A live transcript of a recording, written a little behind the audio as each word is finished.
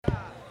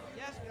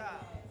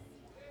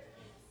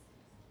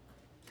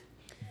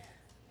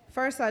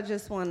First, I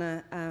just want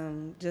to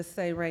just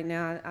say right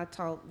now, I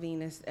taught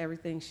Venus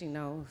everything she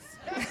knows.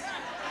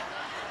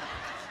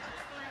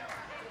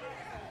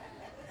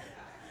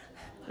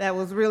 That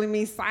was really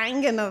me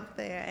singing up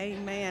there.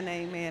 Amen,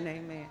 amen,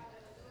 amen.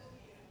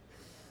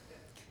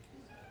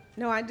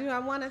 No, I do. I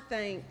want to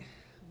thank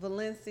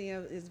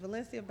Valencia. Is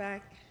Valencia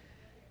back?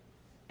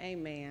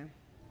 Amen.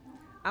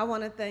 I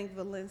want to thank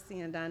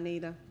Valencia and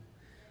Donita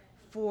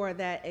for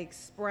that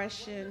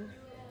expression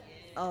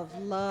of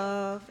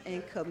love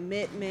and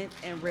commitment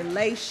and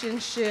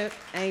relationship.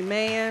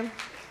 Amen.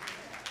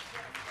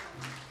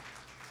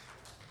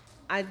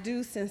 I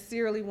do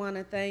sincerely want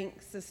to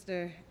thank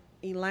Sister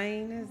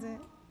Elaine, is it?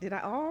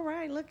 All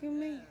right, look at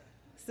me.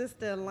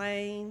 Sister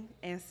Elaine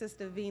and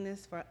Sister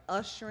Venus for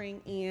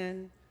ushering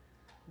in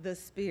the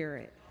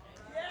Spirit.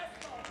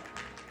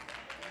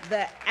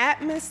 The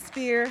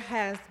atmosphere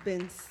has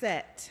been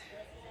set,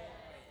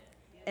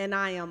 and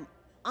I am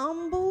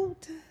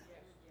humbled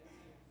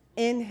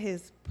in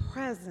His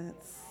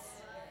presence.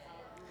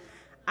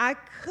 I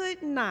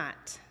could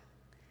not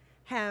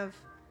have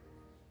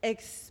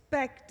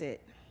expected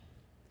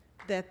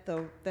that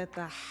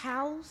the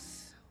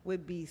house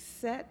would be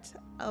set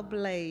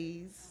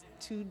ablaze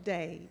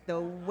today the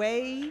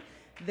way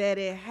that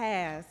it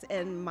has,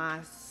 and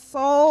my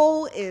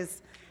soul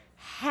is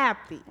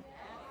happy.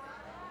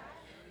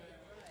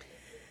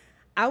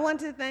 I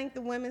want to thank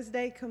the Women's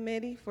Day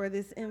Committee for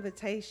this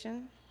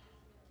invitation.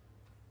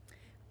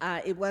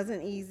 It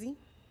wasn't easy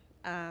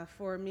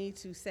for me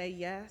to say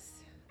yes.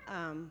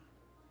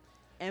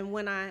 And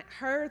when I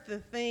heard the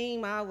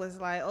theme, I was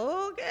like,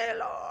 okay,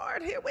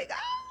 Lord, here we go.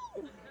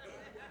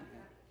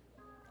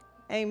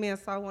 Amen.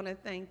 So I want to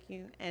thank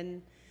you.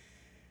 And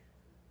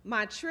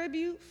my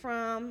tribute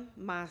from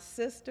my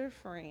sister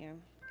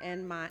friend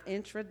and my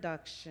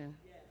introduction.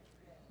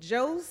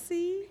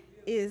 Josie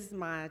is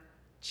my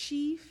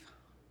chief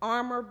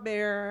armor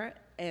bearer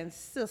and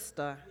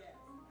sister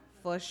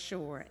for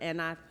sure,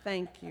 and I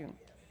thank you.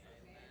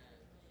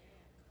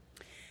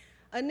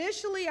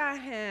 Initially, I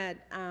had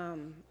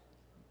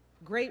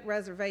great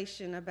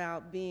reservation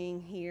about being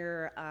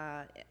here,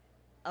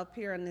 up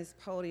here on this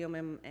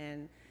podium,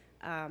 and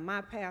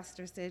my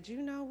pastor said,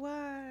 you know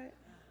what?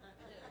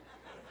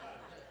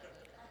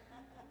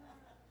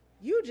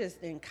 You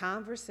just in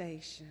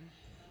conversation.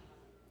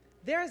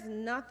 There's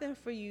nothing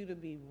for you to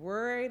be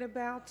worried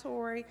about,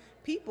 Torri.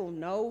 People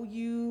know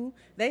you.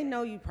 They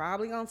know you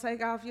probably gonna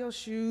take off your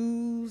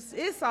shoes.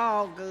 It's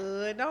all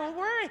good. Don't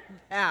worry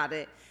about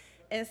it.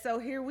 And so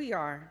here we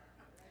are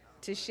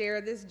to share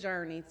this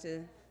journey,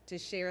 to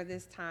share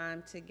this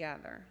time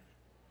together.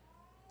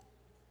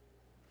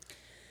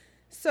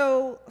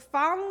 So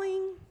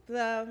following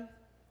the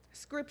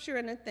scripture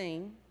and the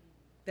theme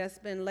that's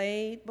been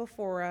laid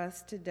before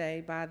us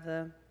today by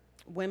the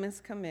Women's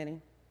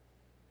Committee,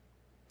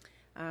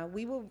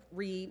 we will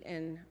read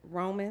in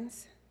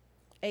Romans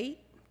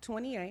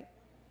 8:28.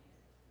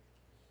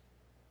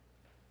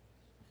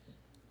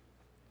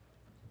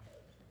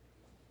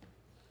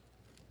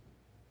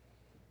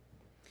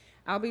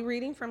 I'll be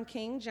reading from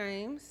King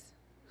James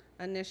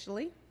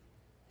initially.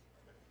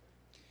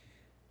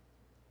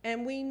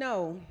 And we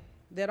know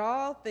that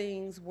all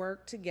things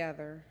work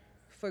together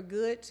for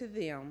good to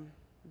them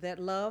that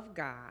love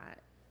God,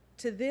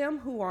 to them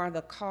who are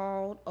the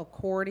called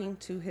according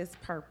to His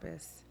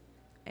purpose.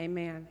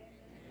 Amen.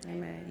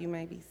 Amen. You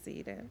may be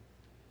seated.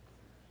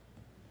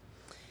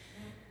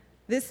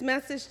 This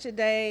message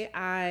today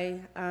I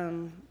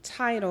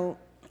titled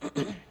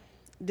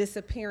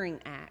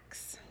Disappearing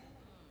Acts.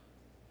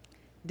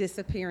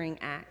 Disappearing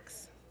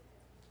Acts.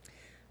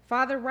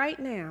 Father, right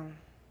now,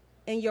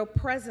 in your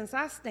presence,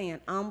 I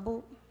stand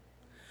humbled.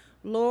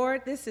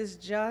 Lord, this is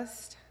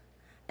just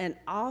an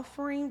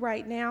offering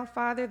right now,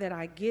 Father, that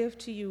I give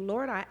to you.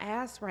 Lord, I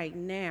ask right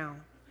now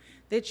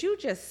that you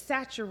just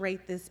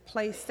saturate this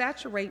place,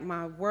 saturate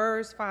my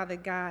words, Father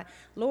God.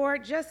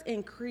 Lord, just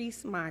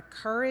increase my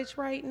courage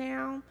right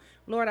now.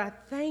 Lord, I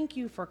thank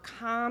you for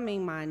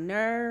calming my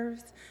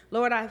nerves.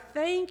 Lord, I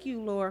thank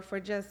you, Lord, for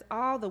just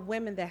all the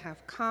women that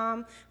have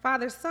come.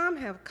 Father, some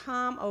have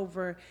come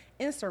over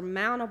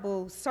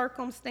insurmountable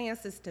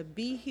circumstances to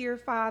be here,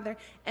 Father,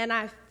 and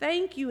I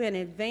thank you in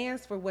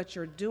advance for what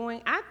you're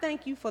doing. I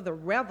thank you for the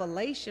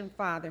revelation,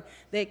 Father,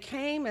 that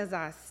came as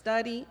I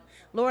studied.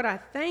 Lord, I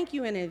thank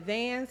you in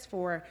advance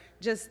for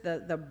just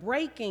the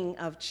breaking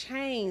of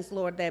chains,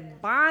 Lord,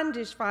 that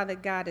bondage, Father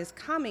God, is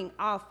coming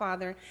off,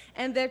 Father,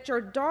 and that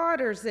your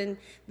daughters and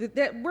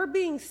that we're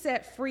being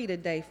set free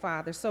today,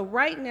 Father. So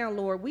right now,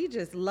 Lord, we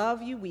just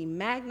love you. We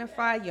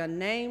magnify your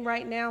name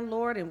right now,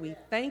 Lord, and we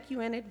thank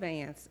you in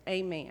advance.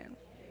 Amen.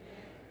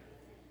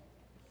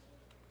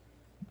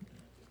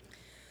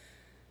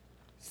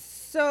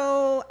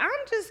 So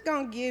I'm just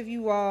going to give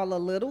you all a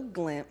little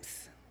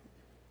glimpse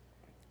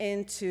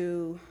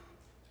into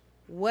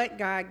what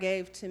God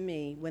gave to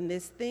me when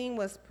this thing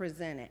was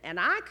presented. And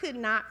I could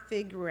not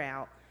figure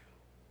out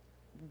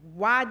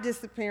why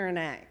disappearing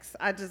acts?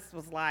 I just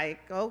was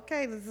like,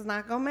 okay, this is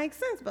not going to make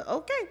sense, but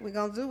okay, we're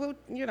going to do what,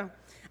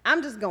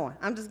 I'm just going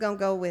to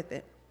go with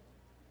it.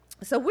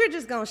 So we're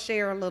just going to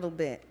share a little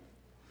bit.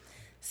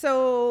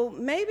 So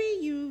maybe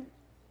you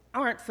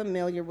aren't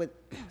familiar with,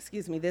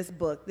 this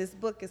book. This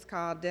book is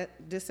called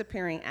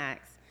Disappearing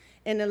Acts.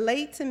 In the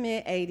late to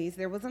mid 80s,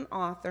 there was an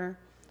author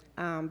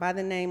by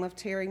the name of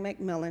Terry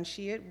McMillan.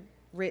 She had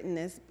written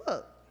this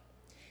book.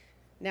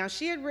 Now,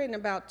 she had written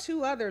about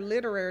 2 other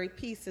literary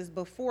pieces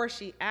before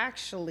she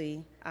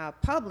actually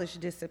published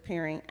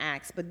Disappearing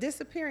Acts, but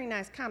Disappearing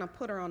Acts kind of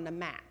put her on the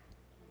map,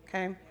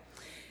 okay?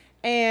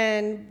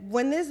 And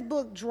when this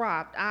book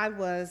dropped, I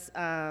was,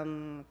 I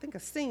think, a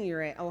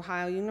senior at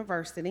Ohio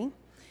University,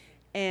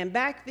 and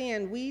back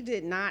then, we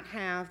did not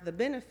have the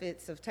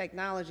benefits of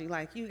technology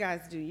like you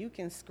guys do. You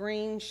can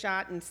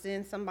screenshot and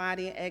send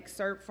somebody an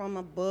excerpt from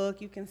a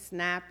book. You can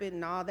snap it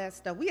and all that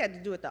stuff. We had to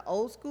do it the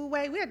old school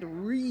way. We had to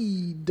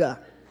read.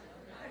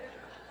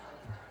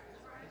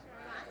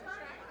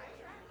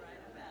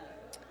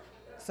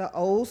 It's an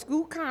old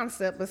school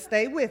concept, but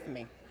stay with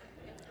me.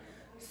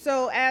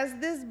 So as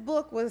this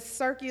book was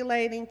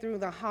circulating through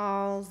the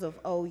halls of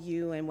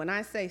OU, and when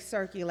I say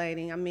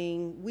circulating, I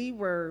mean we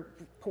were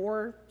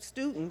poor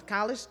students,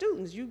 college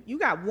students. You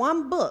got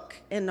one book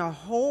and the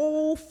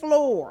whole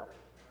floor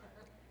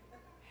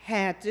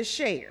had to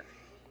share.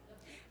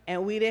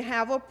 And we didn't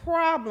have a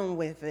problem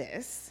with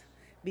this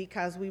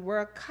because we were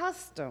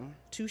accustomed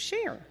to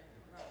sharing.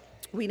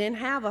 We didn't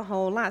have a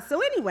whole lot.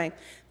 So anyway,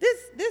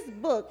 this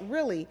book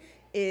really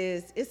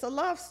it's a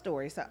love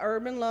story. It's an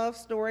urban love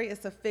story.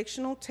 It's a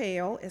fictional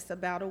tale. It's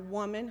about a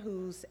woman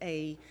who's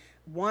a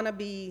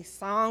wannabe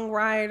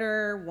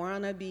songwriter,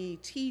 wannabe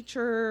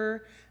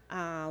teacher,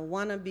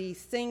 wannabe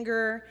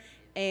singer,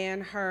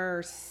 and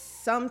her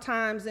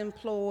sometimes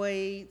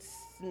employed,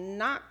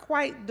 not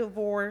quite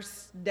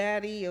divorced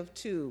daddy of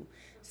 2.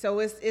 So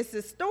it's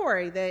a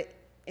story that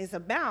is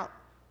about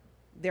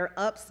their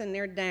ups and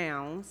their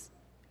downs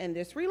in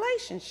this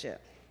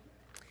relationship.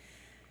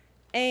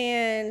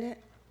 And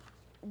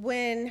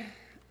when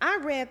I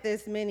read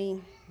this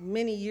many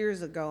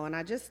years ago, and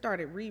I just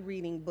started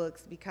rereading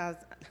books because,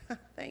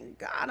 thank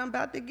God, I'm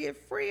about to get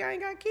free. I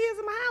ain't got kids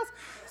in my house.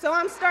 So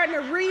I'm starting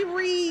to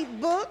reread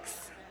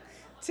books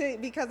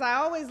because I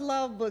always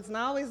love books, and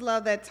I always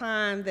love that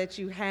time that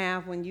you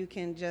have when you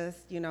can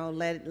just,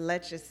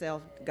 let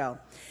yourself go.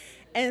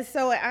 And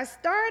so I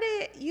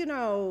started,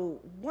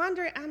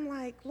 wondering, I'm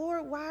like,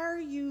 Lord, why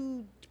are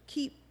you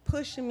keep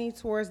pushing me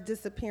towards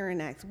Disappearing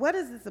Acts? What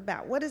is this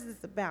about? What is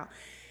this about?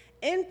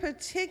 In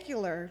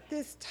particular,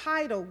 this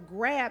title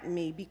grabbed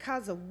me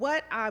because of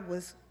what I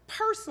was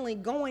personally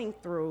going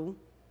through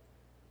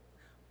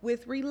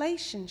with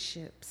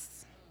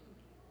relationships.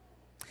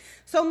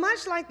 So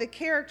much like the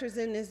characters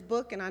in this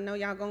book, and I know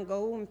y'all gonna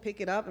go and pick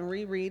it up and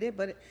reread it,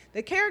 but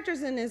the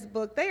characters in this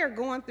book, they are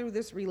going through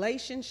this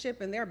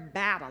relationship and they're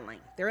battling.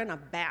 They're in a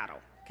battle,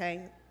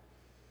 okay?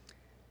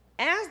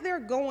 As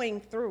they're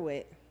going through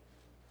it,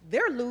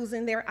 they're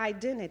losing their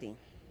identity.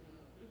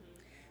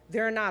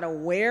 They're not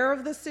aware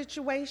of the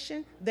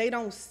situation. They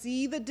don't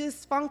see the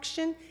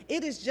dysfunction.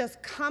 It is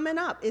just coming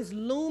up. It's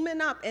looming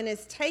up, and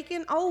it's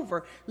taking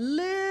over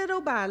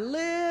little by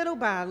little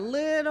by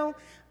little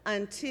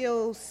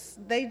until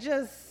they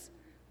just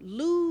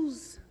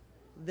lose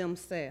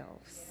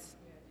themselves.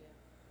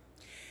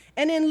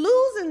 And in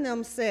losing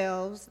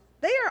themselves,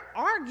 they are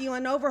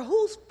arguing over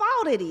whose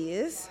fault it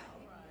is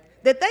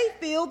that they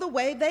feel the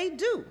way they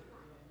do.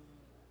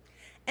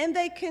 And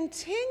they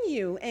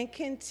continue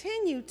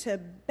to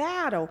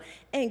battle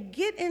and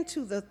get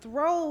into the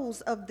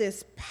throes of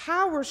this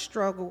power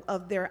struggle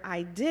of their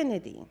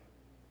identity.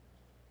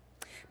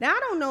 Now, I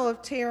don't know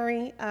if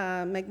Terry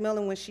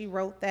McMillan, when she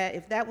wrote that,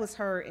 if that was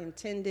her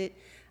intended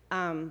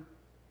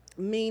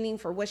meaning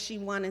for what she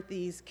wanted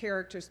these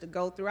characters to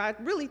go through. I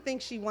really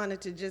think she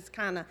wanted to just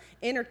kind of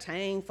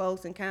entertain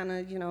folks and kind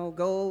of,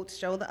 go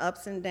show the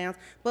ups and downs.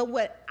 But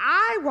what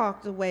I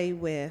walked away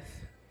with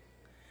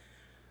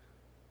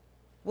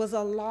was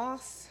a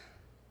loss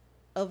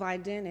of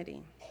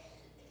identity.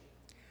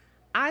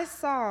 I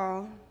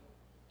saw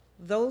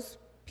those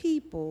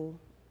people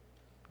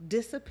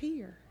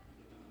disappear.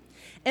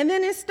 And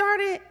then it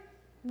started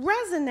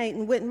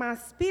resonating with my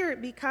spirit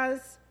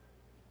because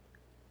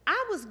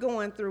I was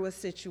going through a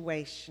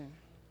situation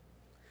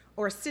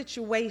or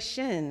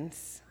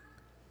situations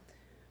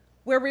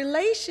where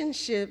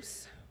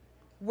relationships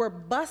were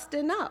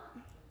busting up.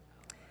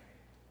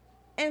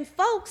 And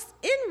folks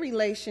in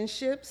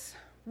relationships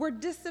were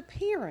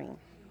disappearing.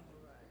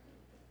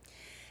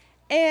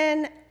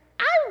 And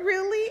I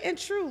really and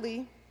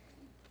truly,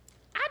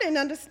 I didn't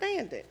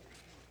understand it.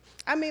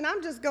 I mean,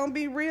 I'm just going to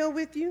be real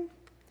with you.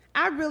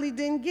 I really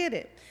didn't get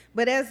it.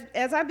 But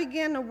as I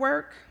began to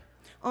work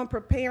on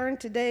preparing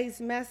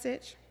today's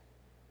message,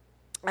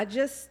 I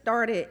just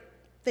started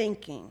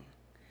thinking,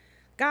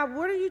 God,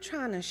 what are you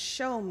trying to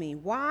show me?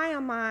 Why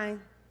am I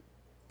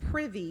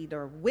privy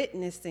or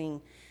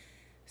witnessing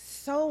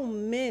so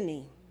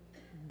many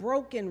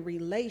broken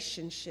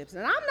relationships?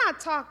 And I'm not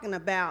talking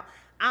about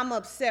I'm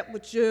upset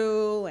with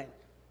you and,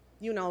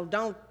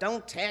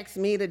 don't text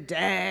me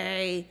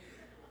today.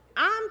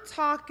 I'm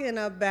talking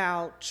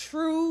about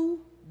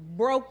true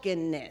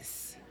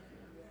brokenness.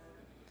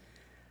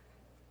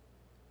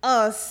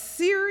 A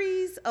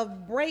series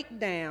of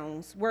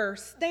breakdowns were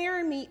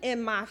staring me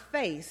in my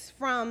face,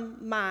 from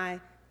my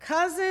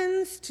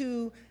cousins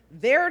to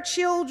their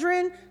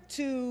children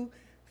to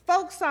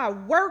folks I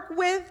work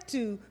with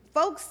to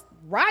folks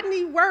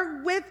Rodney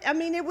worked with. I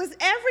mean, it was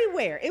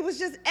everywhere. It was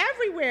just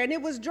everywhere, and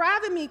it was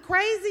driving me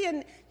crazy.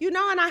 And,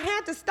 and I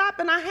had to stop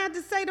and I had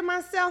to say to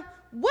myself,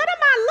 what am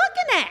I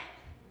looking at?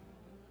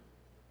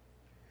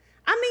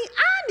 I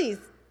mean,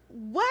 honest,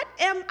 what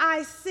am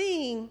I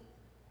seeing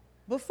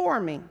before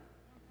me?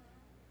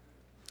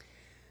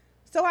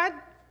 So I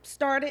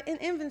started an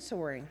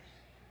inventory.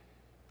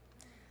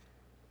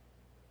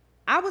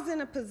 I was in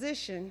a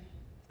position,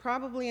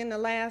 probably in the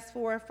last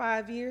 4 or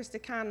 5 years, to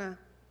kind of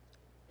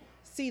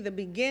see the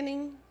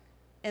beginning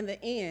and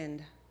the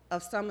end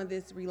of some of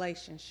these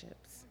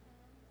relationships,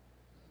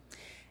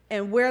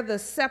 and where the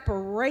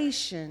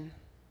separation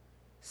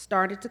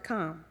started to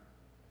come.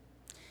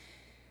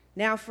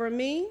 Now, for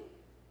me,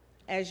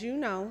 as you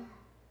know,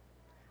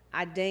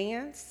 I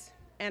dance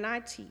and I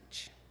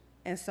teach.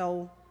 And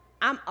so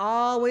I'm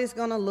always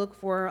going to look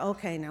for,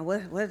 okay, now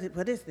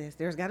what is this?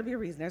 There's got to be a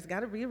reason. There's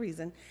got to be a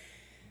reason.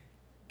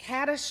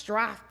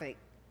 Catastrophic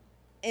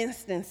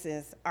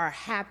instances are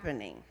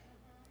happening.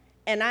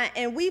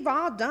 And we've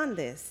all done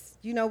this.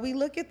 We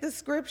look at the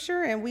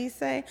scripture and we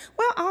say,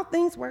 well, all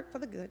things work for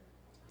the good.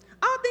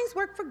 All things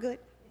work for good.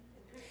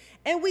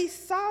 And we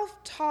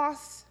soft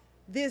toss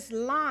this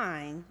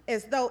line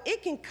as though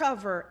it can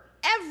cover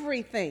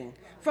everything,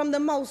 from the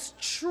most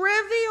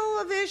trivial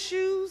of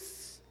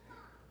issues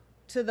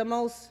to the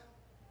most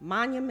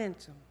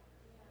monumental.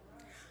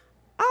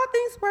 All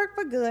things work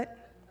for good.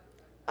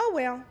 Oh,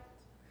 well,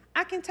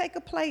 I can take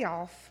a play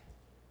off.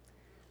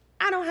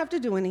 I don't have to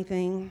do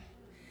anything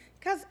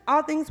because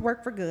all things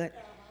work for good.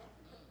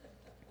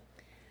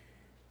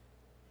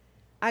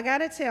 I got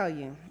to tell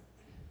you,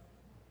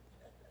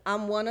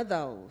 I'm one of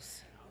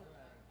those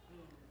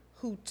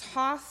who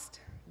tossed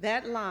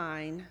that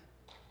line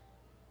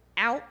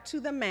out to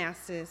the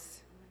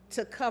masses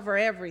to cover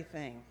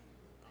everything.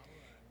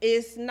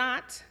 It's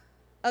not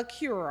a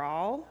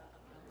cure-all.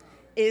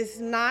 It's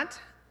not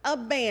a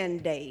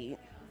Band-Aid.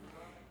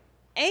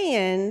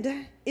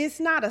 And it's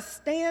not a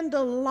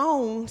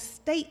standalone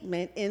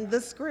statement in the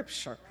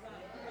scripture.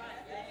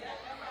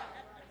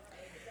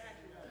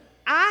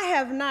 I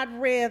have not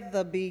read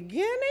the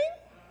beginning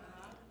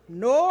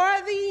nor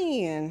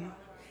the end.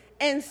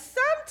 And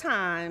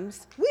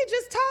sometimes we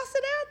just toss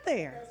it out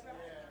there.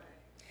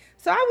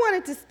 So I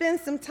wanted to spend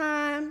some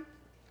time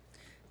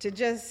to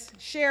just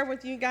share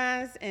with you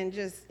guys and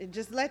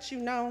just let you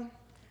know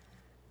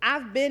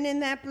I've been in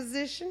that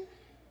position.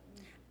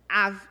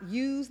 I've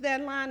used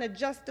that line to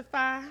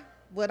justify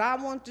what I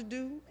want to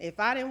do. If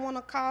I didn't want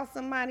to call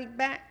somebody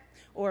back,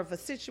 or if a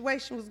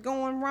situation was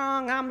going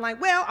wrong, I'm like,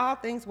 well, all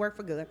things work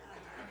for good.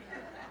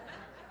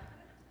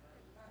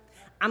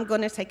 I'm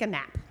going to take a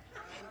nap.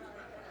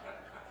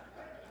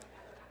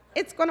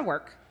 It's going to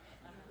work.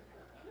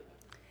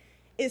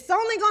 It's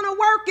only going to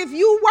work if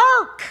you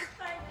work.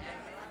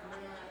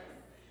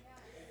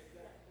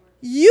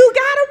 You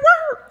got to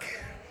work.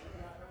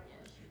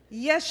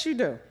 Yes, you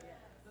do.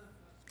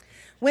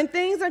 When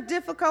things are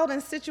difficult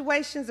and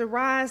situations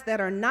arise that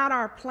are not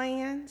our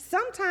plan,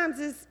 sometimes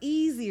it's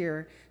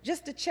easier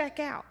just to check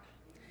out,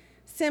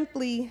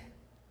 simply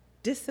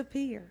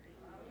disappear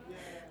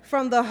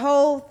from the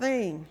whole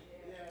thing,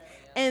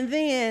 and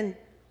then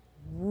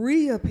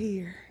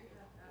reappear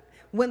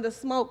when the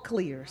smoke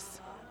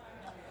clears.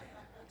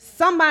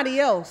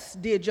 Somebody else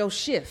did your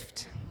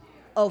shift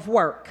of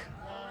work.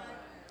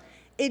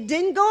 It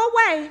didn't go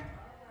away.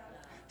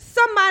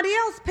 Somebody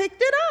else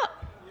picked it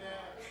up.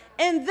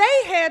 And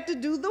they had to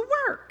do the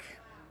work.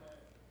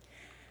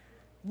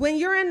 When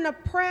you're in the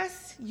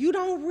press, you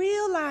don't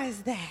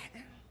realize that.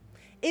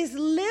 It's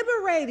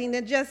liberating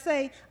to just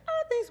say,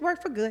 oh, things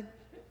work for good.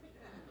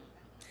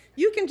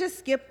 You can just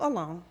skip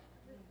along.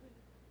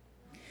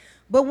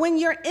 But when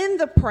you're in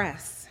the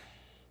press,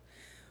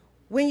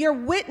 when you're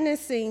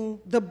witnessing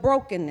the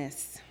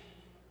brokenness,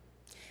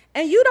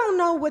 and you don't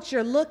know what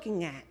you're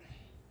looking at,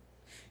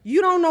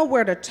 you don't know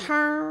where to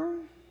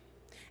turn,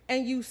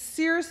 and you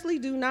seriously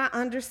do not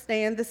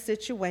understand the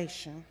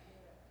situation.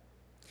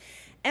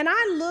 And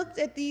I looked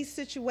at these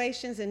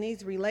situations and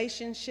these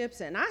relationships,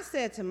 and I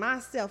said to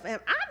myself, am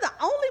I the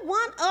only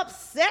one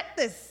upset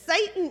that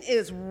Satan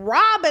is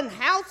robbing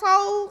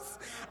households?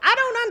 I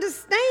don't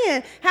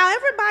understand how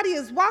everybody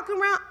is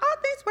walking around, oh,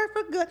 things work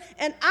for good,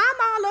 and I'm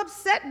all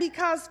upset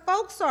because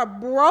folks are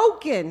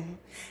broken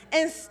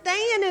and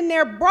staying in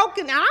their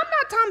broken. Now, I'm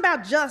not talking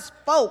about just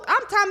folk.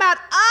 I'm talking about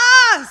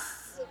us.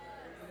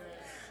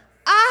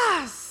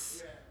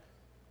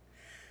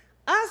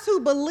 Us who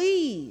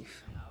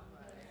believe.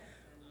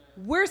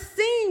 We're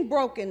seeing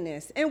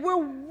brokenness and we're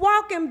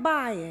walking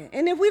by it.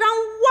 And if we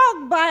don't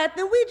walk by it,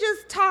 then we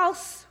just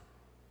toss,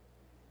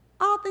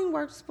 all things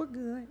works for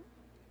good.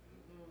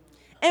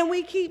 and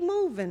we keep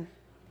moving.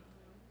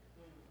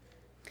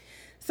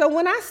 So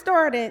when I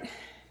started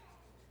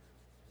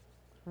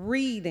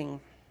reading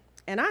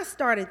and I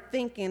started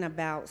thinking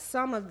about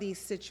some of these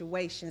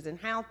situations and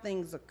how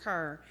things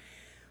occur,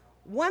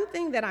 one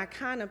thing that I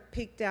kind of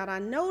picked out, I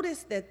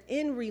noticed that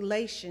in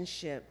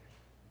relationship,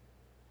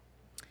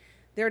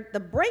 the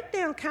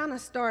breakdown kind of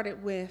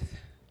started with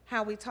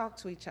how we talk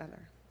to each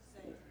other.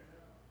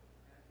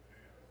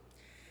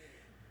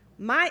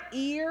 My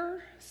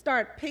ear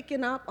started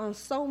picking up on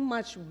so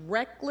much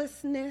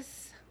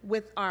recklessness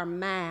with our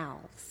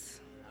mouths.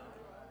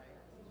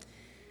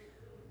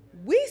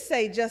 We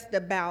say just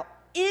about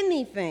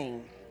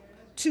anything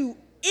to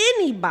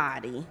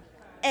anybody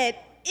at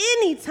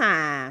any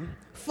time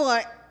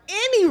for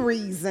any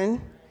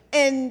reason,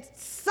 and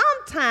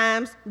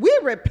sometimes we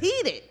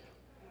repeat it.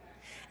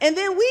 And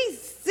then we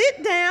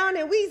sit down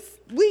and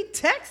we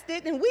text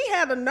it, and we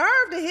have the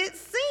nerve to hit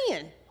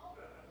send.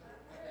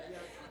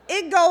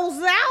 It goes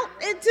out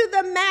into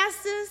the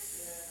masses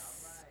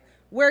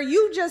where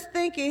you just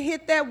think it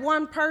hit that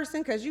one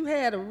person because you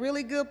had a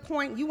really good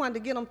point. You wanted to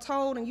get them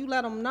told, and you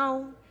let them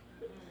know.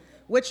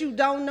 What you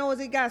don't know is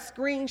it got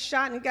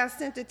screenshot and it got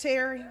sent to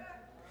Terry.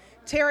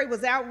 Terry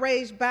was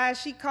outraged by it.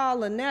 She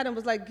called Lynette and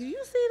was like, "Did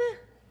you see that?"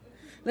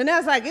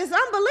 Lynette's like, "It's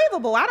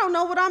unbelievable. I don't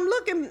know what I'm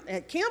looking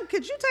at. Kim,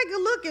 could you take a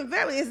look and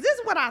verify? Is this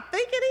what I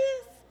think it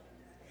is?"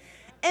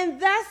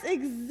 And that's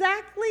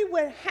exactly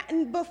what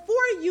happened.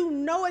 Before you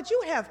know it,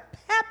 you have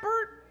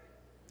peppered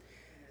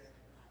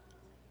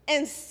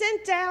and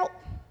sent out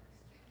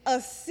a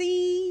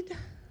seed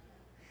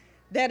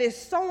that is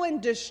sowing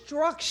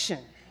destruction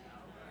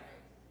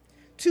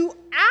to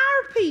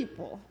our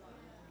people.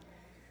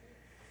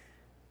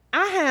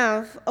 I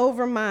have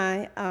over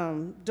my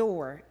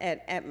door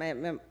at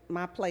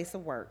my place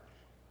of work,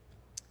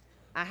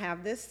 I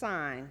have this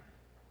sign.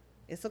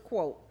 It's a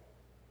quote.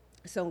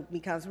 So,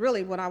 because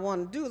really what I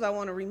want to do is I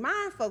want to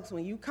remind folks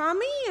when you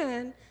come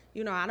in,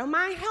 I don't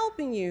mind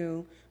helping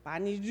you, but I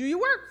need you to do your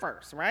work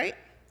first, right?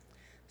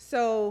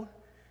 So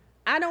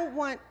I don't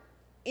want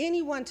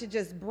anyone to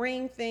just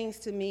bring things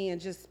to me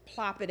and just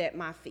plop it at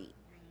my feet.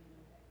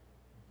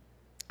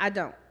 I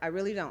don't. I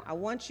really don't. I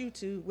want you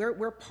to,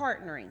 we're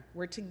partnering.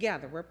 We're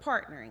together. We're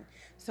partnering.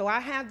 So I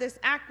have this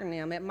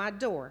acronym at my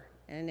door,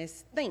 and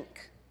it's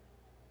THINK.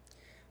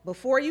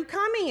 Before you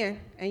come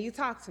in and you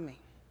talk to me,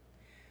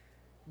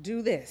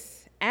 do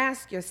this.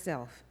 Ask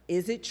yourself,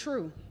 is it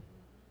true?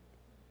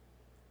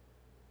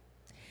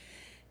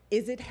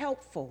 Is it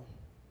helpful?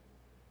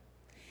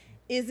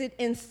 Is it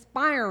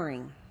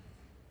inspiring?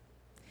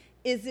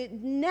 Is it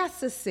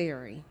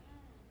necessary?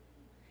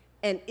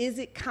 And is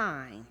it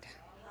kind?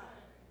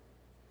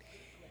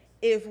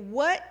 If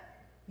what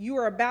you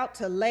are about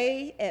to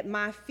lay at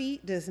my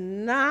feet does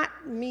not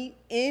meet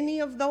any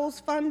of those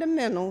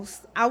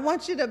fundamentals, I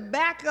want you to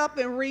back up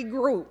and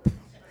regroup.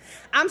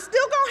 I'm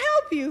still going to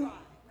help you,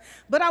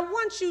 but I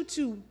want you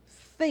to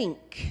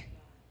think.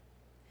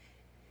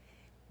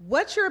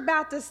 What you're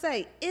about to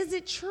say, is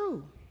it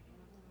true?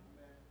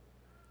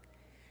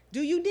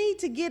 Do you need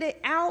to get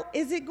it out?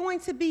 Is it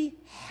going to be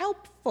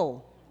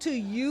helpful to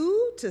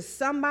you, to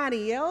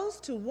somebody else,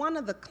 to one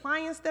of the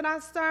clients that I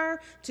serve,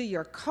 to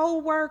your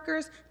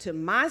coworkers, to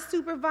my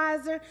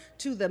supervisor,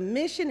 to the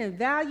mission and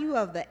value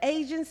of the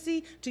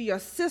agency, to your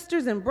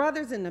sisters and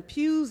brothers in the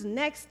pews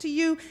next to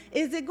you?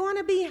 Is it going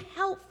to be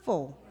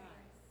helpful?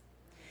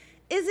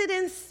 Is it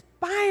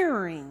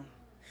inspiring?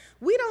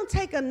 We don't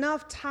take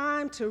enough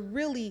time to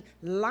really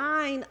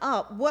line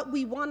up what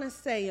we want to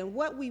say and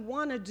what we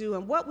want to do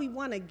and what we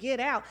want to get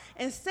out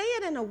and say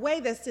it in a way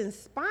that's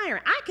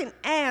inspiring. I can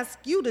ask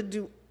you to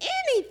do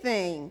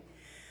anything,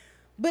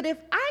 but if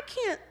I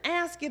can't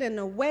ask it in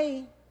a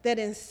way that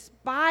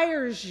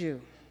inspires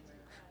you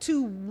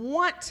to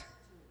want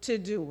to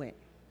do it,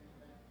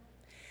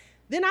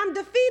 then I'm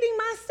defeating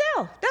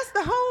myself. That's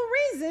the whole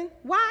reason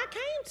why I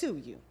came to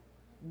you.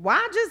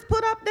 Why just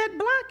put up that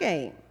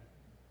blockade?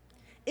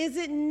 Is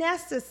it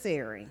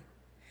necessary?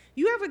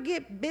 You ever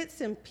get bits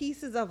and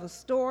pieces of a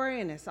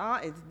story and it's all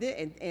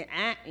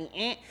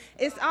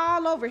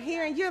over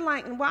here and you're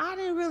like, well, I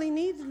didn't really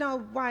need to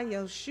know why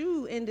your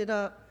shoe ended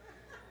up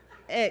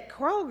at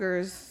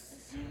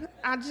Kroger's.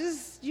 I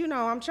just,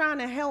 I'm trying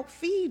to help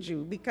feed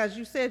you because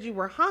you said you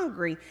were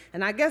hungry.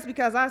 And I guess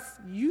because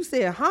you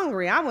said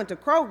hungry, I went to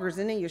Kroger's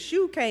and then your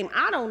shoe came.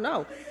 I don't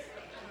know.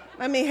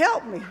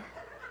 Help me.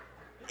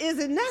 Is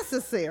it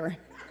necessary?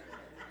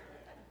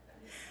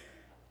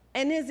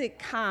 And is it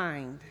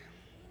kind?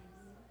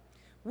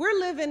 We're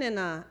living in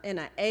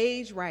an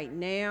age right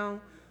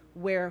now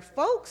where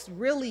folks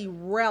really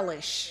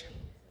relish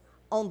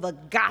on the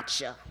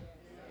gotcha.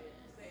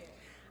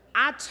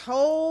 I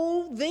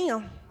told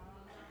them.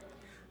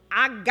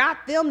 I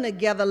got them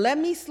together. Let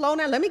me slow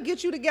down. Let me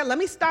get you together. Let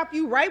me stop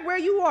you right where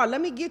you are.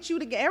 Let me get you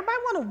together. Everybody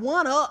want to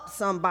one-up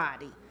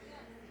somebody,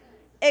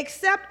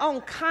 except on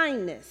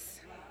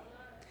kindness.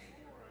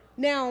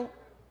 Now,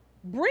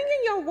 bringing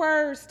your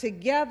words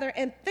together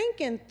and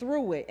thinking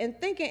through it and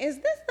thinking, is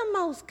this the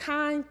most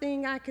kind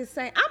thing I could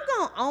say? I'm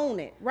going to own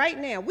it right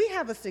now. We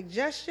have a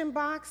suggestion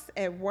box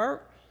at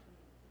work.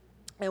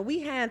 And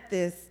we had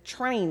this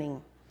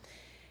training.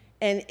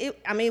 And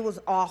it was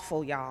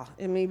awful, y'all.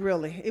 I mean,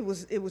 really, it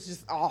was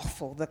just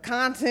awful. The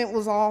content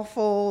was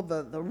awful.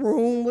 The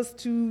room was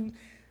too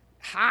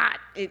hot.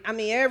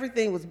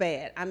 Everything was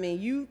bad. I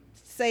mean, you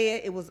say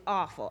it was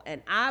awful.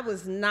 And I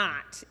was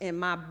not in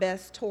my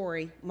best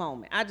Torri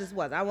moment. I just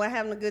wasn't. I wasn't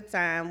having a good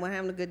time, wasn't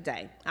having a good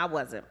day. I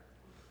wasn't.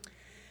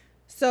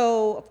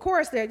 So, of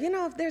course,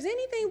 if there's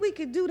anything we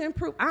could do to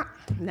improve.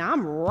 Now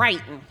I'm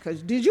writing,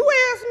 because did you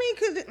ask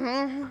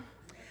me?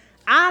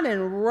 I done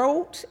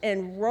wrote,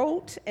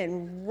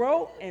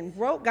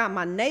 got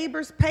my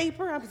neighbor's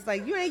paper. I was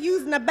like, you ain't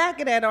using the back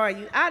of that, are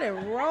you? I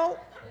done wrote,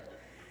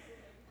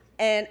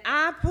 and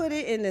I put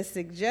it in the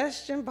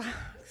suggestion box.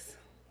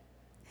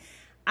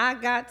 I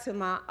got to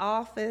my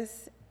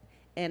office,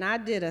 and I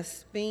did a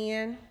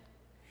spin,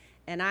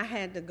 and I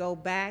had to go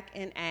back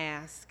and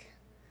ask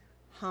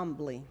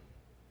humbly,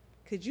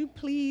 could you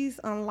please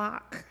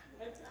unlock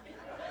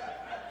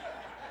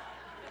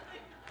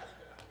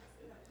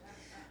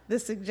the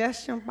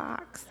suggestion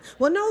box?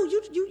 Well, no,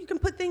 you can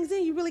put things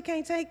in. You really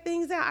can't take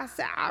things out. I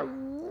said, I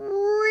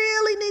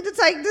really need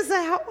to take this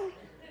out.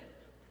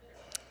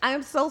 I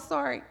am so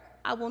sorry.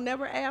 I will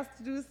never ask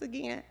to do this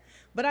again,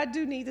 but I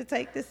do need to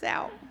take this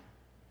out.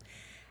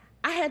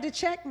 I had to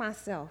check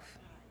myself.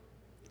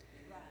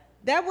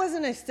 That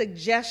wasn't a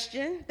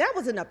suggestion. That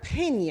was an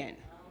opinion.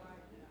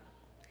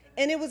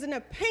 And it was an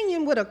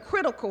opinion with a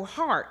critical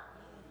heart.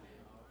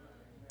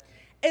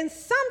 And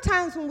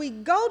sometimes when we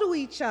go to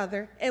each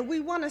other and we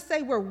want to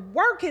say we're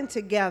working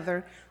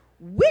together,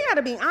 we got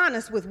to be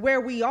honest with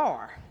where we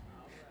are.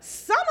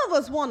 Some of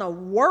us want to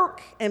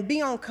work and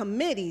be on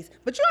committees,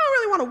 but you don't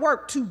really want to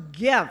work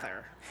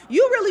together.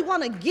 You really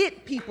want to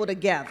get people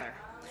together.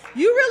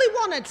 You really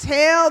want to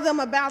tell them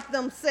about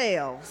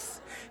themselves.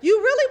 You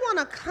really want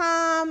to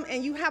come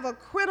and you have a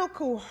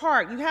critical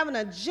heart. You have an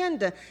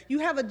agenda. You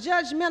have a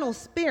judgmental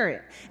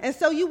spirit. And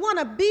so you want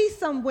to be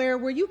somewhere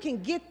where you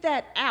can get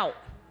that out.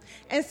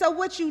 And so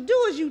what you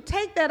do is you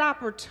take that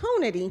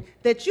opportunity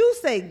that you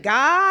say,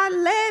 God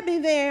led me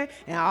there,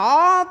 and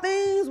all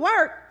things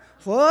work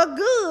for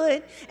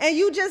good, and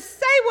you just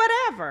say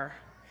whatever.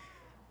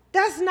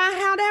 That's not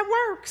how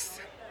that works.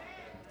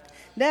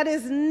 That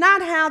is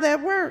not how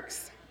that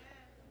works.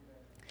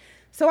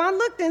 So I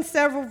looked in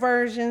several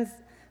versions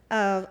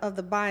of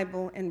the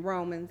Bible in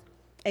Romans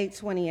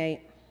 8:28.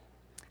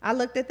 I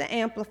looked at the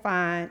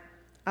Amplified.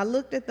 I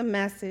looked at the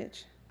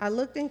Message. I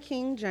looked in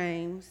King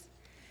James.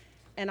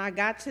 And I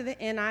got to the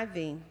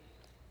NIV.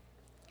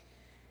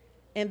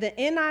 And the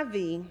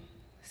NIV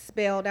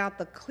spelled out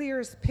the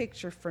clearest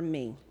picture for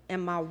me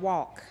and my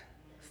walk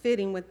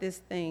fitting with this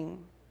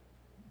thing.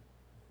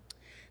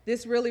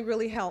 This really,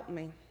 really helped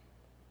me.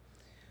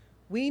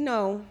 We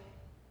know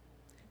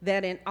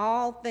that in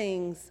all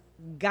things,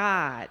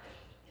 God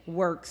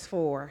works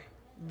for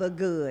the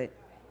good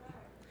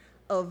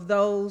of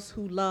those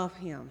who love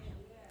him.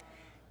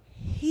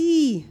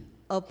 He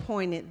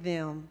appointed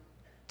them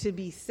to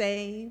be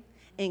saved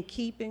in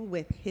keeping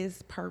with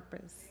his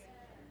purpose.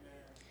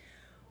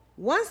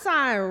 Once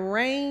I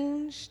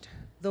arranged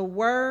the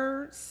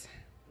words,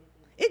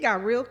 it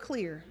got real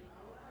clear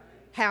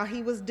how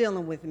he was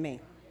dealing with me.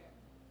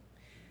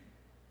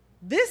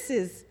 This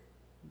is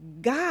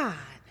God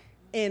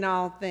in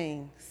all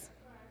things.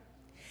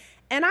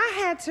 And I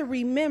had to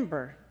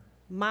remember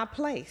my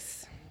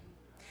place.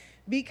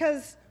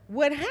 Because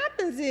what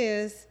happens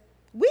is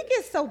we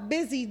get so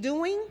busy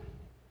doing,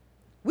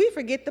 we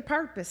forget the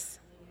purpose.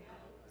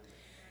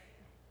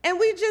 And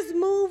we just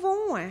move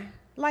on.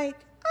 Like,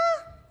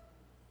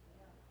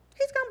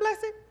 he's going to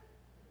bless it.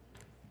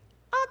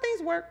 All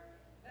things work.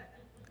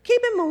 Keep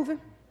it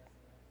moving.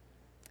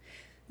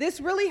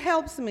 This really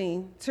helps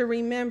me to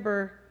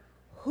remember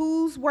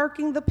who's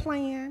working the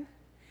plan,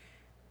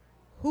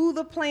 who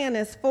the plan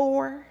is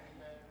for,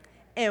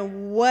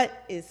 and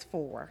what is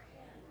for.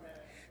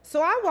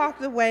 So I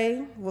walked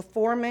away with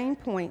 4 main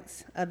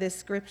points of this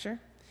scripture.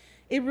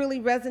 It really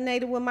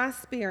resonated with my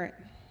spirit.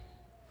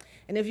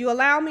 And if you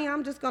allow me,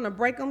 I'm just going to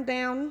break them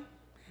down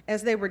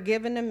as they were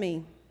given to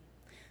me.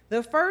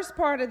 The first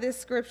part of this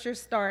scripture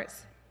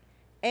starts,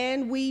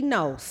 and we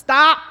know.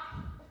 Stop.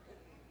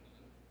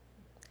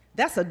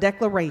 That's a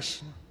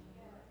declaration.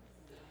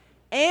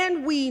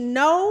 And we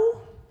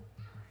know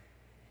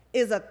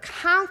is a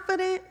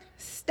confident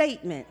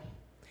statement.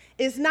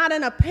 It's not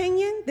an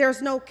opinion.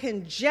 There's no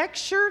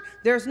conjecture.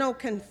 There's no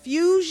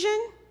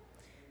confusion.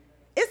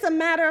 It's a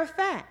matter of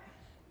fact.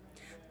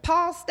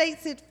 Paul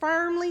states it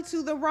firmly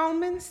to the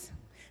Romans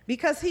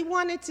because he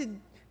wanted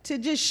to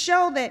just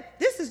show that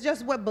this is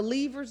just what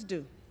believers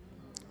do.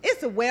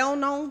 It's a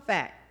well-known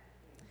fact.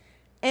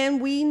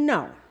 And we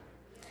know.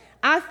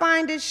 I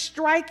find it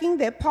striking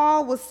that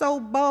Paul was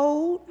so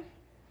bold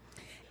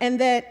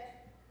and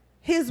that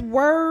his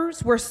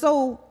words were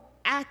so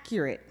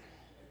accurate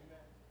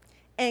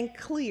and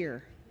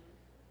clear.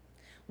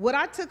 What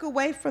I took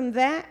away from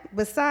that,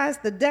 besides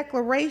the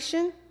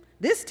declaration,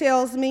 this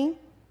tells me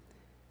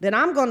that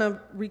I'm going to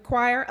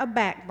require a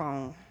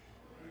backbone.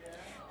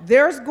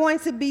 There's going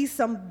to be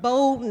some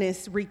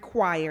boldness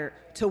required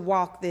to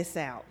walk this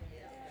out.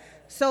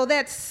 So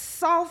that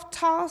soft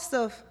toss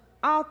of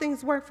all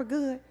things work for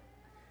good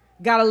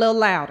got a little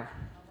louder.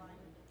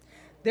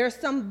 There's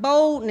some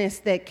boldness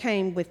that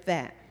came with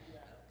that.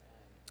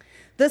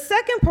 The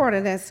second part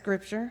of that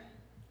scripture,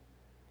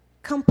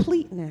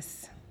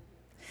 completeness.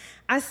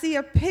 I see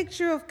a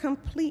picture of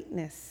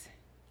completeness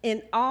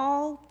in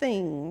all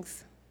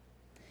things.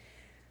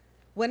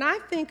 When I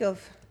think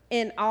of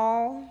in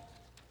all,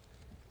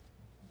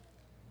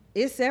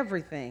 it's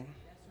everything.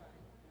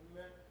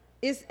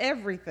 It's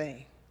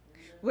everything.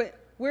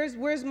 Where's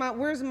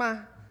my,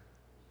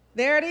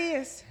 there it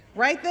is,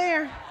 right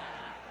there.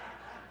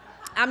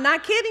 I'm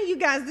not kidding you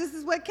guys, this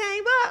is what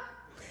came up.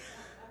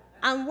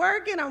 I'm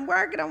working, I'm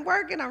reading, I'm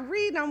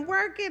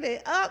working,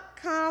 and up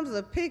comes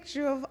a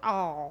picture of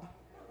all.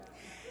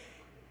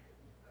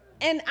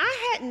 And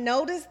I hadn't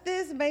noticed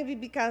this, maybe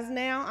because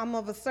now I'm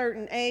of a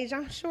certain age.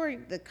 I'm sure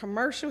the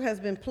commercial has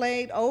been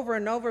played over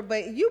and over,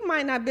 but you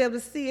might not be able to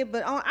see it.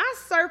 But I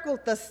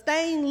circled the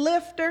stain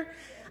lifter.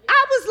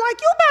 I was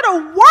like, you better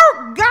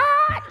work,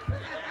 God.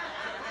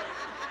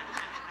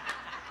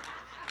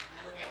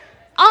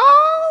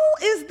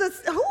 Who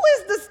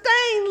is the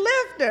stain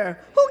lifter?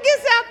 Who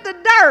gets out the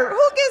dirt?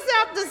 Who gets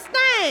out the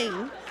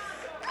stain?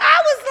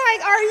 I was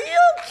like, are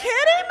you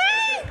kidding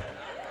me?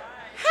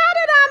 How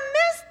did I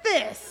miss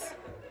this?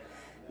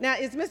 Now,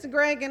 is Mr.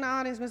 Gregg in the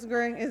audience? Mr.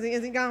 Gregg,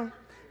 is he gone?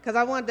 Because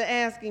I wanted to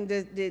ask him,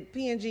 did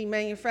P&G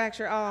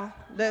manufacture all?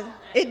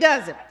 It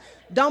doesn't.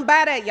 Don't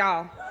buy that,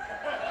 y'all.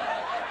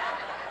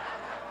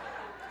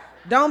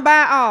 Don't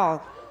buy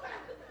all.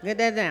 Get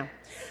that down.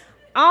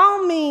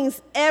 All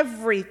means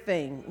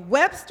everything.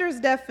 Webster's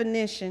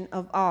definition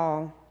of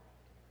all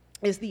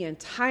is the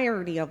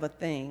entirety of a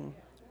thing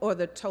or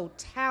the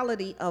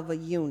totality of a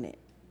unit.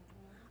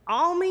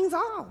 All means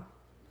all.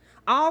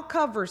 All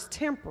covers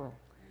temporal,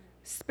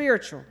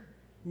 spiritual,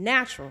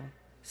 natural,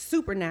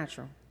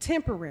 supernatural,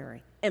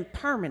 temporary, and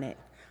permanent.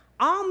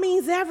 All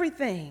means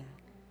everything.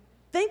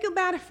 Think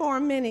about it for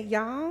a minute,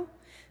 y'all.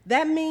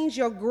 That means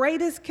your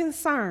greatest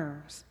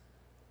concerns,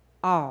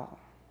 all.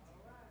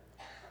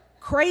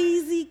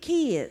 Crazy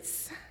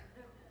kids,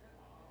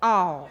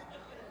 all.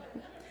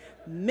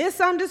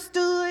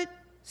 Misunderstood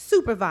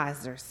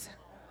supervisors,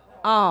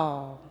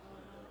 all.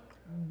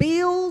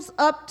 Bills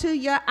up to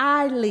your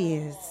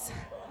eyelids,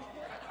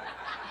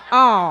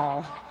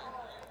 all.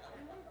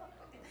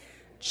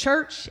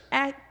 Church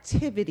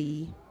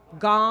activity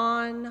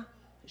gone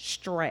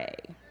stray,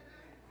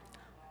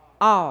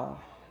 all.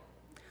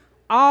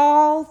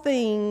 All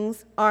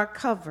things are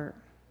covered.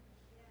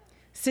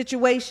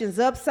 Situations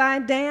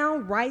upside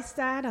down, right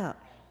side up.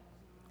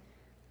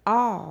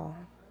 All.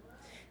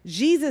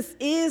 Jesus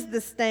is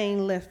the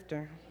stain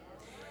lifter.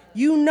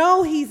 You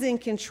know he's in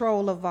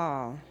control of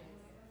all.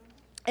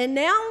 And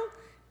now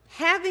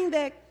having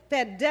that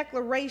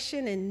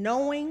declaration and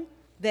knowing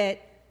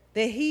that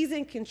he's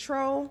in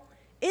control,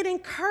 it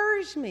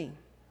encouraged me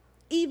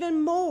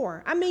even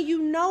more. I mean,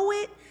 you know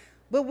it,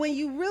 but when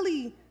you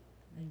really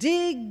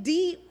dig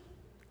deep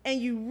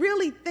and you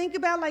really think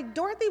about, like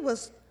Dorothy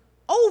was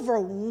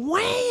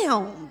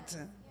overwhelmed.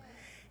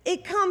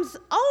 It comes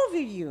over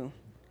you.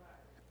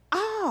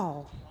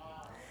 Oh,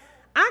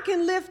 I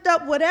can lift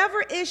up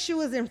whatever issue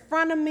is in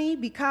front of me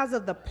because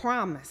of the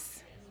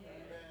promise.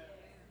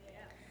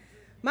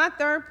 My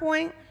third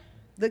point,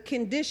 the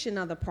condition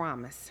of the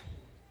promise.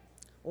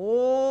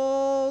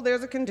 Oh,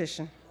 there's a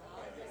condition.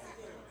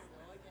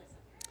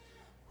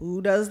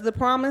 Who does the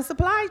promise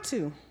apply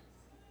to?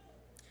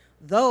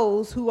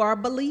 Those who are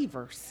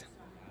believers.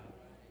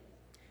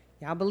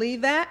 Y'all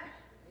believe that?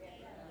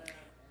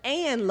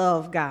 And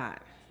love God.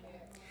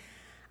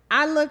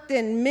 I looked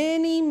in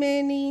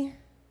many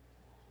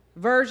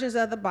versions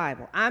of the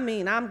Bible. I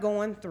mean, I'm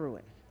going through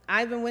it.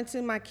 I even went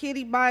to my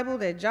kiddie Bible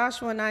that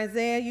Joshua and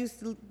Isaiah used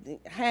to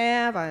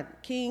have, a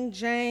King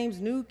James,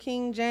 New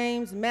King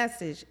James,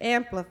 Message,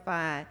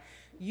 Amplified,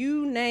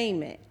 you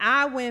name it.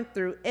 I went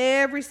through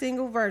every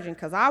single version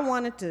because I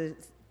wanted to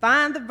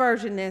find the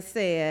version that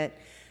said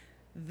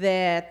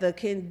that the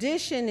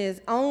condition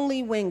is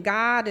only when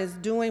God is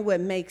doing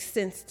what makes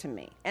sense to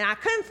me. And I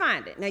couldn't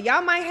find it. Now,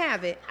 y'all might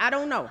have it. I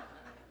don't know.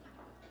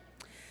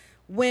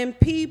 When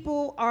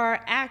people are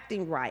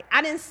acting right.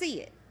 I didn't see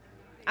it.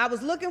 I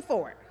was looking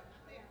for it.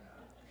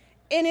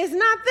 And it's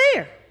not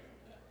there.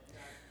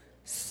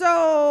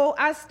 So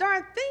I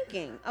start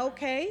thinking,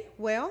 okay,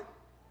 well,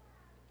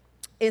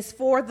 it's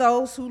for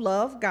those who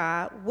love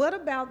God. What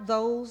about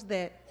those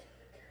that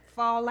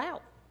fall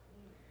out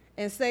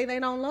and say they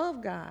don't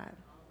love God?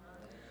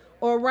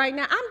 Or right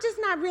now, I'm just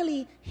not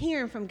really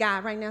hearing from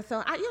God right now.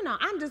 So,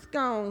 I'm just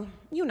going,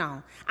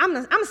 I'm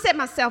going to set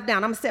myself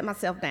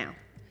down.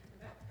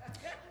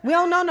 We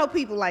don't know no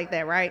people like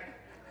that, right?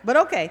 But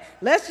okay,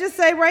 let's just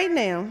say right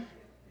now,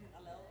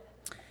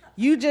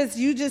 you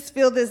just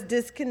feel this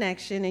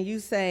disconnection and you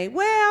say,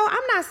 well,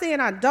 I'm not saying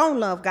I don't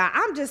love God.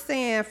 I'm just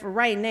saying for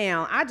right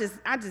now, I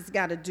just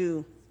got to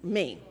do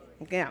me.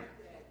 Okay.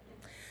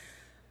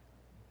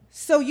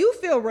 So you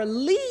feel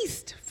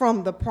released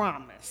from the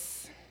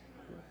promise.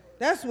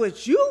 That's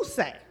what you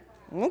say.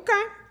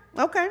 Okay.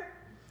 Okay.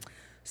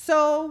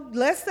 So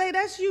let's say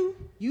that's you.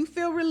 You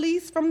feel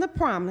released from the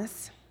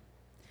promise.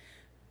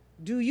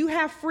 Do you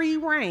have free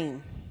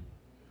reign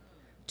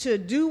to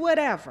do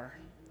whatever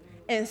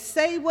and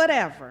say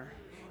whatever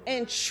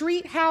and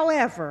treat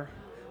however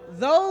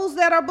those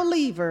that are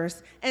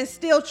believers and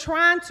still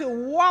trying to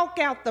walk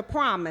out the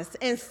promise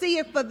and see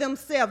it for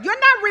themselves? You're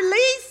not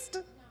released.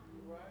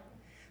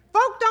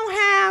 Folk don't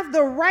have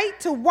the right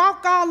to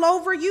walk all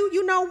over you.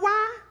 You know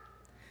why?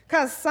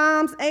 Because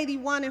Psalms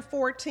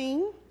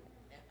 81:14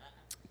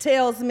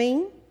 tells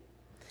me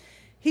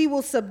he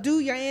will subdue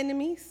your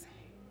enemies.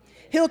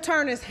 He'll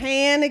turn his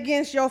hand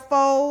against your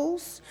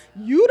foes.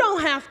 You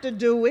don't have to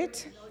do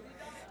it.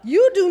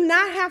 You do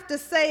not have to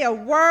say a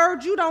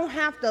word. You don't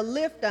have to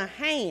lift a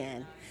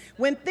hand.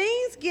 When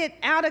things get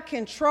out of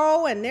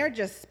control and they're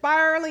just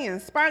spiraling, you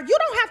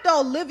don't have to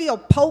Olivia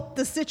Pope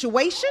the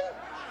situation.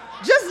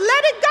 Just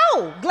let it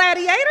go.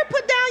 Gladiator,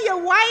 put down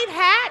your white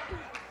hat.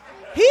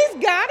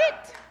 He's got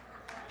it.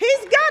 He's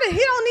got it. He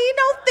don't need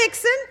no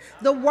fixing.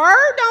 The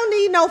word don't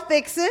need no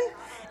fixing.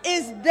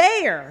 It's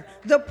there.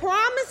 The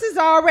promise is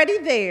already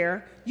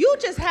there. You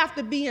just have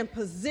to be in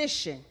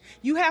position.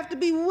 You have to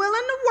be willing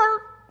to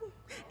work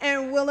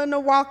and willing to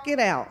walk it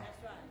out.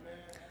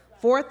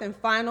 Fourth and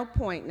final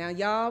point. Now,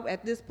 y'all,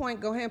 at this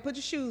point, go ahead and put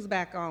your shoes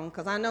back on,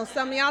 because I know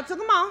some of y'all took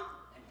them off.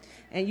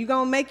 And you're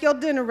going to make your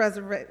dinner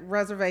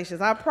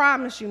reservations. I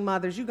promise you,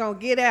 mothers, you're going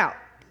to get out.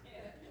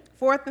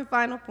 Fourth and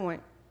final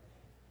point.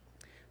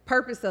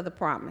 Purpose of the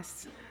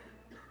promise.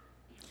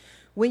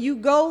 When you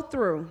go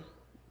through,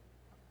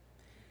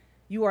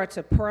 you are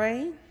to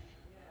pray,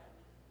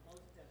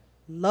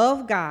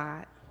 love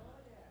God,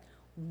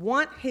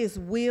 want his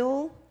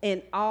will,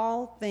 and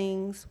all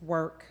things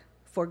work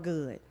for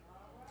good.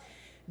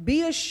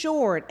 Be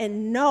assured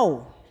and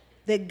know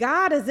that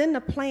God is in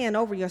the plan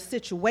over your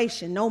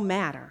situation no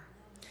matter.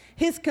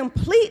 His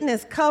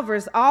completeness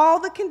covers all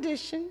the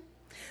condition,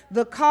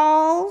 the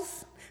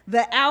cause,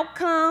 the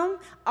outcome,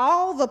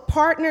 all the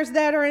partners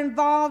that are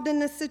involved in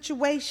the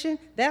situation.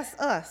 That's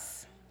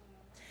us.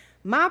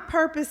 My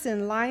purpose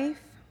in life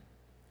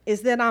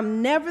is that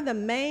I'm never the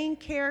main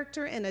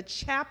character in a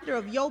chapter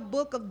of your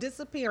book of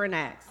disappearing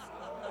acts.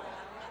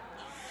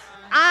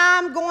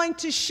 I'm going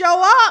to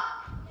show up.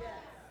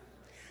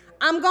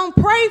 I'm going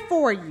to pray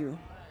for you.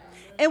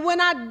 And when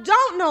I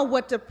don't know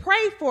what to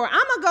pray for,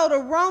 I'm going to go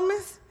to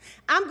Romans.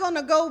 I'm going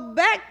to go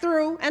back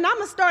through, and I'm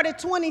going to start at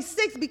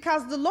 26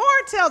 because the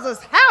Lord tells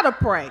us how to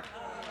pray.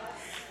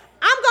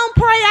 I'm going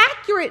to pray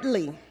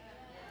accurately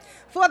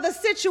for the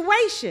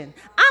situation.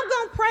 I'm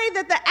going to pray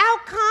that the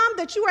outcome,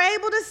 that you are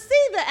able to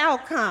see the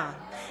outcome.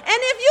 And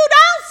if you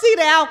don't see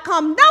the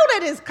outcome, know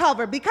that it's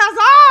covered because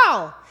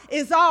all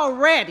is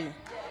already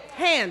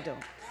handled.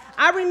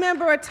 I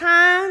remember a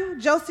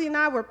time Josie and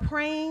I were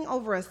praying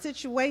over a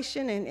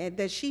situation and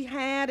that she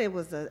had. It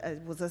was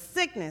a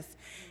sickness.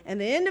 And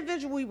the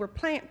individual we were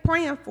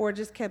praying for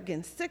just kept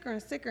getting sicker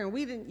and sicker. And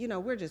we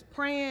didn't, we're just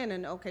praying.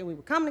 And, okay, we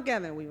would come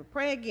together and we would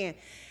pray again.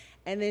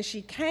 And then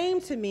she came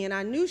to me, and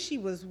I knew she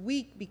was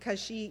weak because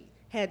she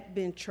had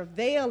been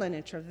travailing.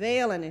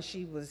 And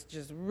she was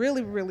just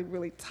really, really,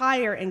 really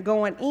tired and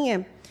going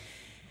in.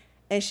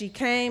 And she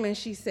came and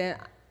she said,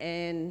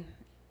 and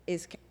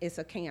it's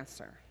a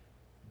cancer.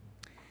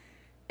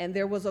 And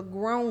there was a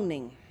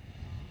groaning,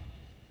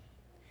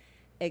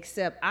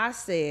 except I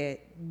said,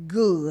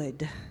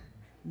 good.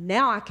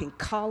 Now I can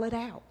call it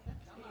out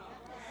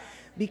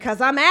because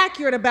I'm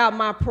accurate about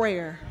my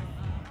prayer.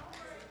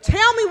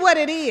 Tell me what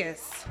it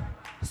is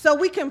so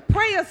we can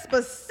pray a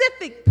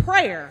specific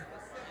prayer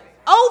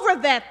over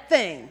that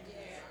thing.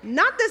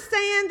 Not the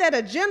saying that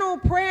a general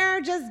prayer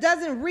just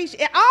doesn't reach.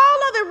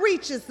 All of it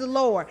reaches the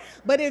Lord.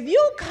 But if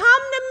you come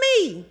to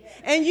me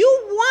and you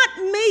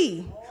want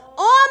me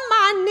on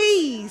my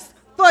knees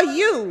for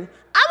you,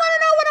 I want to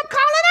know what I'm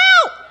calling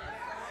out,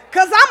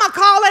 because I'm going to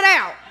call it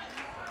out.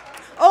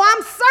 Oh,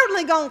 I'm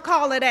certainly going to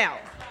call it out.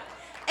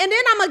 And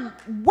then I'm going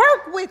to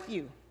work with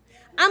you.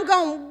 I'm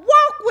going to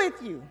walk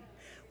with you.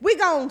 We're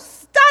going to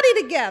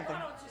study together.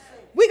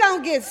 We're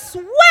going to get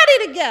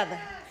sweaty together.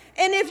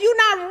 And if you're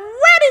not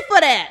ready for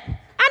that,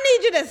 I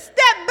need you to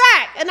step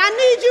back and I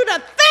need you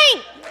to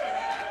think.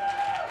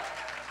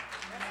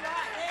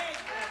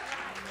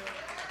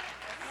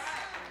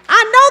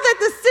 I know that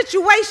the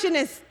situation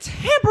is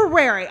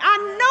temporary. I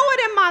know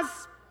it in my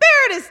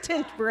spirit is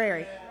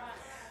temporary.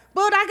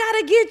 But I got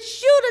to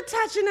get you to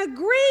touch and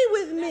agree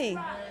with me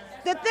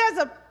that there's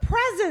a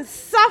present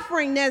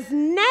suffering that's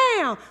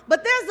now,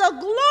 but there's a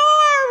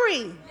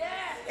glory.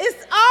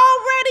 It's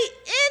already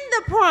in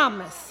the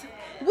promise.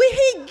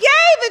 He gave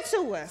it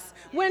to us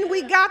when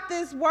we got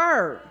this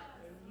word.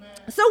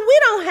 So we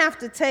don't have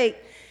to take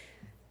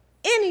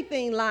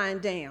anything lying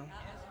down.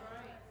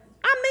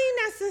 I mean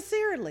that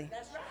sincerely.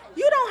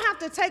 You don't have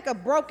to take a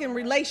broken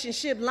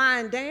relationship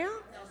lying down.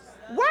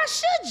 Why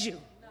should you?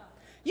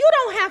 You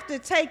don't have to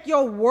take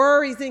your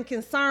worries and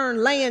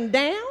concern laying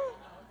down.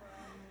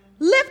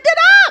 Lift it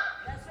up.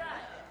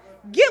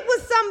 Get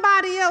with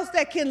somebody else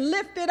that can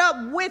lift it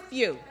up with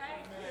you.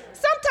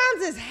 Sometimes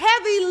there's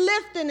heavy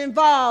lifting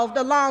involved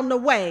along the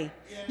way.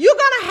 You're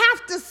going to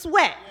have to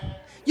sweat.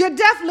 You're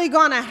definitely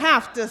going to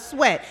have to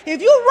sweat.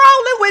 If you're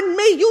rolling with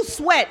me, you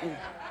sweating.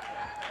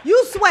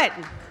 You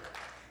sweating.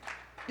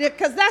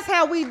 Because that's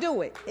how we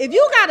do it. If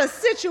you got a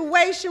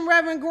situation,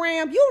 Reverend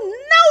Graham, you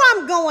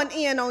know I'm going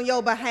in on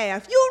your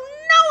behalf. You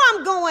know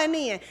I'm going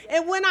in.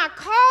 And when I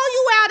call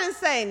you out and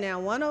say, now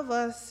one of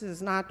us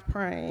is not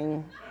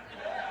praying.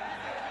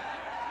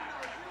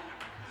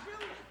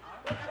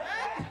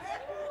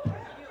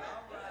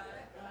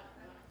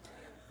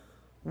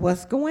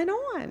 What's going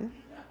on?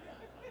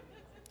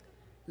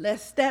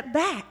 Let's step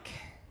back.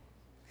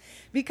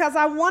 Because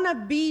I want to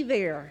be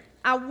there.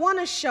 I want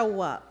to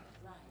show up.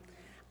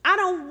 I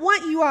don't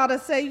want you all to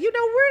say, you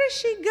know, where did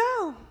she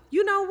go?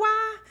 You know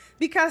why?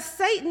 Because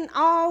Satan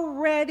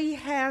already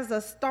has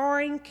a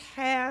starring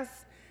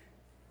cast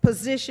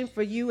position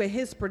for you in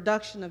his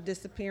production of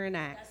disappearing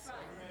acts.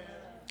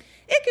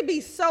 It could be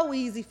so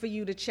easy for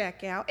you to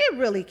check out. It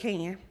really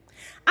can.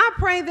 I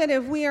pray that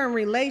if we are in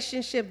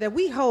relationship, that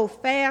we hold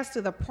fast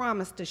to the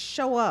promise to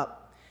show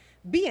up,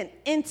 be an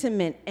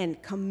intimate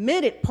and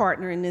committed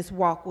partner in this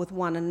walk with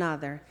one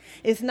another.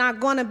 It's not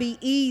going to be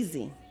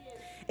easy.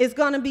 It's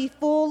going to be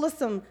full of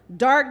some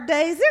dark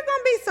days. There's going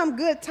to be some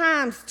good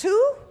times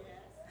too.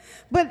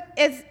 But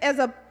as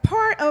a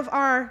part of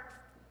our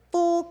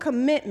full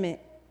commitment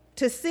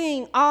to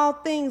seeing all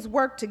things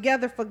work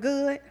together for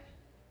good,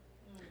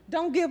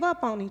 don't give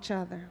up on each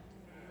other.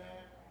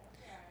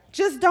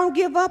 Just don't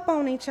give up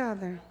on each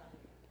other.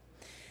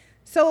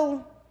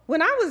 So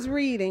when I was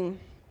reading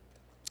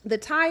the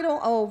title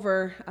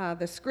over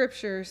the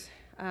scriptures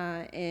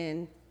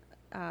in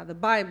the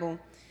Bible,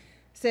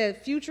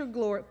 said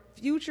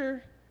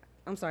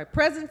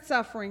present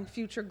suffering,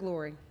 future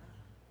glory.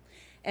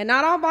 And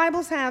not all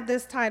Bibles have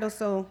this title,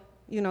 so,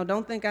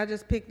 don't think I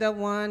just picked up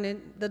one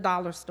in the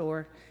dollar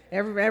store.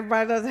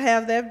 Everybody doesn't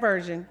have that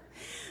version.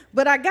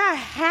 But I got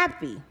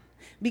happy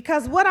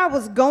because what I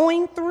was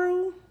going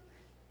through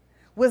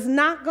was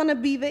not going to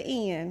be the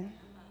end.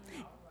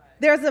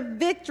 There's a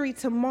victory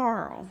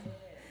tomorrow.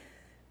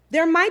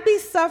 There might be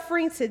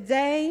suffering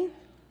today.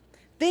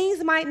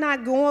 Things might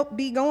not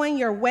be going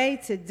your way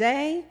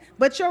today,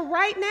 but your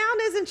right now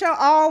isn't your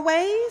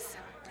always.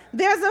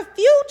 There's a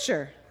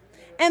future,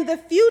 and the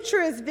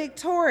future is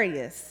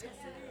victorious.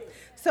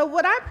 So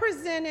what I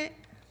presented,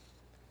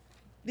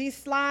 these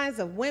slides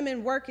of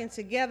women working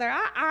together,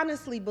 I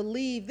honestly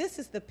believe this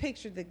is the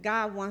picture that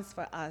God wants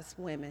for us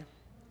women.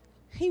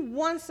 He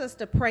wants us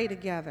to pray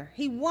together.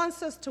 He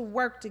wants us to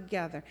work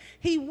together.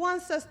 He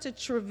wants us to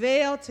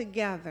travail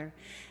together.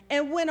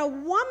 And when a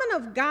woman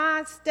of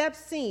God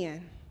steps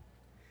in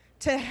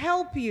to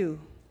help you,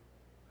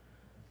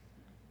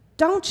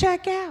 don't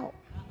check out.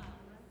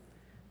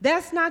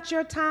 That's not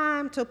your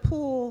time to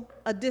pull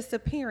a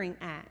disappearing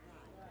act.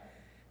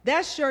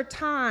 That's your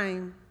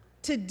time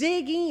to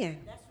dig in.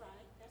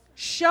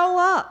 Show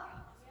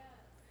up.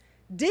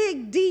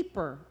 Dig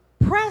deeper.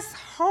 Press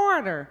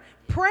harder.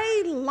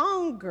 Pray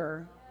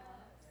longer.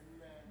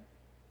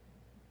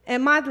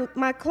 And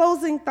my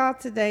closing thought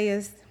today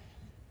is,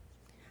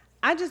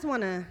 I just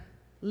want to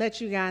let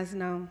you guys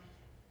know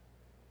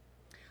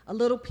a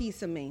little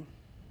piece of me.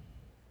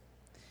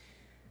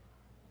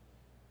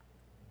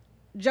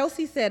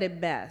 Josie said it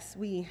best.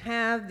 We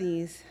have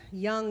these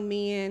young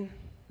men.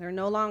 They're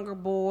no longer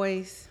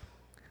boys.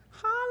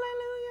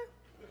 Hallelujah.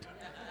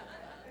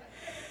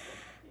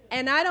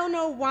 And I don't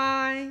know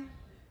why,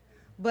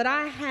 but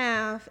I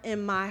have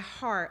in my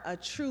heart a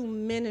true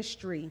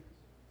ministry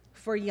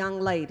for young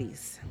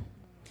ladies.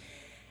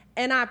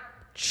 And I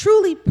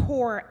truly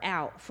pour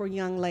out for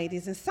young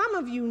ladies. And some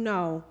of you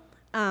know,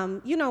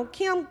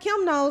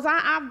 Kim knows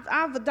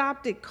I've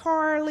adopted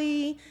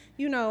Carly.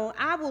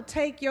 I will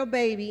take your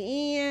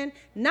baby in,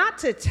 not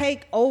to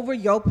take over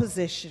your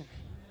position.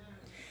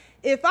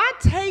 If I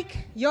take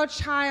your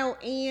child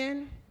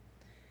in,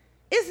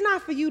 it's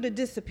not for you to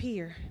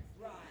disappear.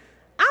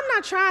 I'm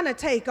not trying to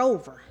take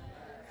over.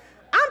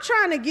 I'm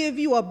trying to give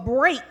you a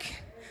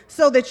break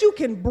so that you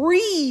can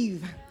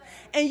breathe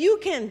and you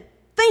can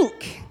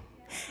think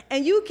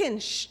and you can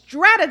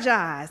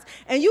strategize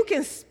and you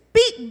can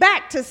speak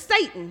back to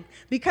Satan,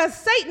 because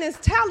Satan is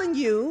telling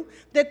you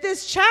that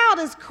this child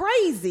is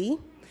crazy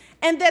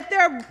and that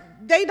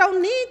they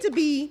don't need to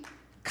be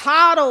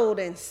coddled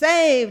and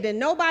saved, and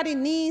nobody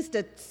needs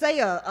to say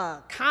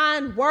a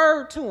kind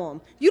word to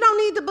them. You don't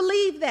need to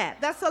believe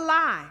that. That's a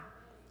lie.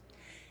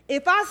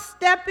 If I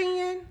step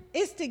in,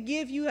 it's to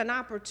give you an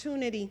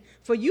opportunity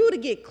for you to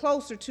get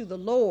closer to the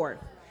Lord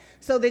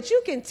so that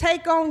you can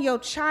take on your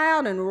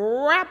child and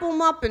wrap them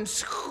up and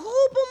scoop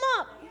them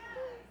up.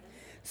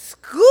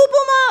 Scoop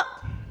them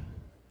up.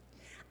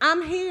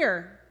 I'm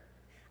here.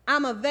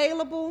 I'm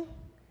available.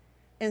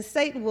 And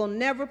Satan will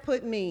never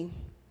put me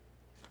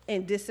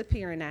in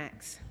disappearing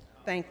acts.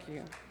 Thank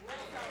you.